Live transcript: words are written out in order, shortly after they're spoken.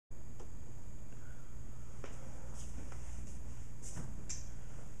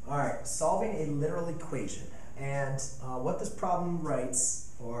solving a literal equation. And what this problem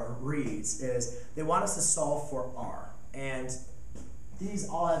writes or reads is they want us to solve for r. And these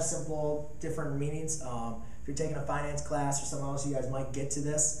all have simple different meanings. If you're taking a finance class or something else, you guys might get to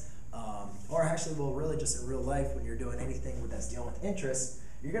this. Or actually, well, really just in real life when you're doing anything that's dealing with interest,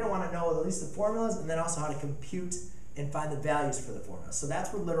 you're going to want to know at least the formulas and then also how to compute and find the values for the formulas. So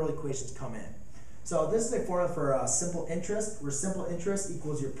that's where literal equations come in. So this is a formula for simple interest, where simple interest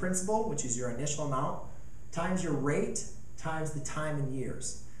equals your principal, which is your initial amount, times your rate, times the time in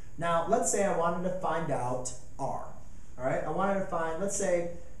years. Now, let's say I wanted to find out R. All right, I wanted to find, let's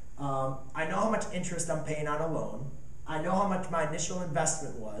say, I know how much interest I'm paying on a loan. I know how much my initial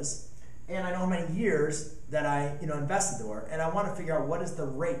investment was, and I know how many years that I invested for, and I want to figure out what is the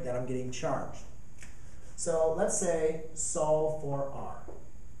rate that I'm getting charged. So let's say solve for R.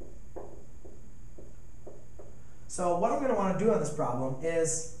 So what I'm going to want to do on this problem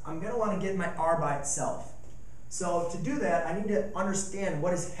is I'm going to want to get my R by itself. So to do that, I need to understand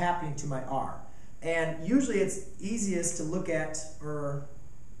what is happening to my R. And usually it's easiest to look at, or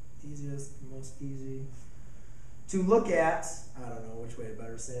most easy, to look at, I don't know which way I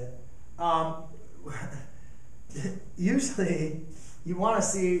better say it. Usually you want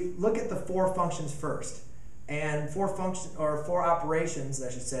to look at the four functions first. And four operations,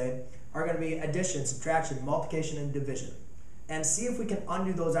 I should say, are going to be addition, subtraction, multiplication, and division. And see if we can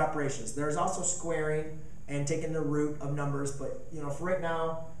undo those operations. There's also squaring and taking the root of numbers, but for right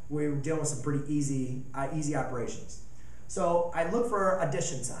now, we're dealing with some pretty easy operations. So I look for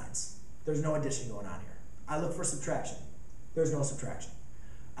addition signs. There's no addition going on here. I look for subtraction. There's no subtraction.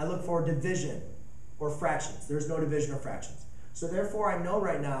 I look for division or fractions. There's no division or fractions. So therefore, I know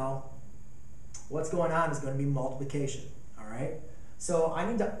right now what's going on is going to be multiplication. All right? So I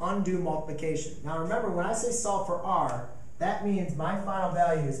need to undo multiplication. Now remember, when I say solve for R, that means my final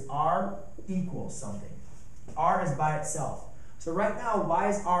value is R equals something. R is by itself. So right now, why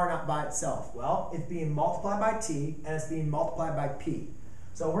is R not by itself? Well, it's being multiplied by T, and it's being multiplied by P.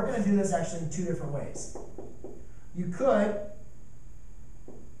 So we're going to do this actually in two different ways. You could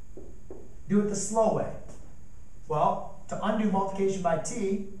do it the slow way. Well, to undo multiplication by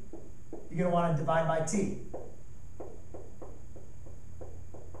T, you're going to want to divide by T.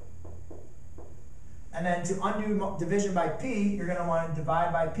 And then to undo division by P, you're going to want to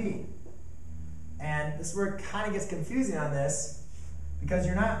divide by P. And this is where it kind of gets confusing on this, because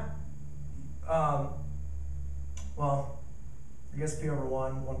you're not, well, I guess P over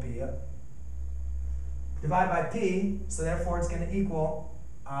 1P, yep. Divide by P, so therefore it's going to equal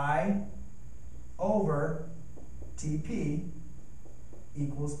I over TP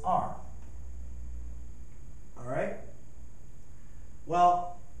equals R. All right?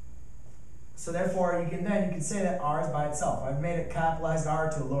 Well, so therefore you can say that R is by itself. I've made it capitalized R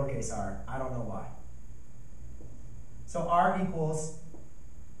to a lowercase r. I don't know why. So R equals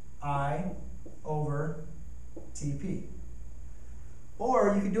I over TP.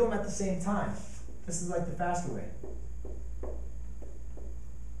 Or you could do them at the same time. This is like the faster way.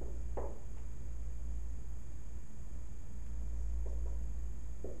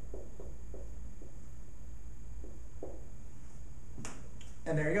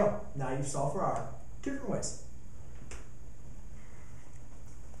 And there you go. Now you've solved for R two different ways.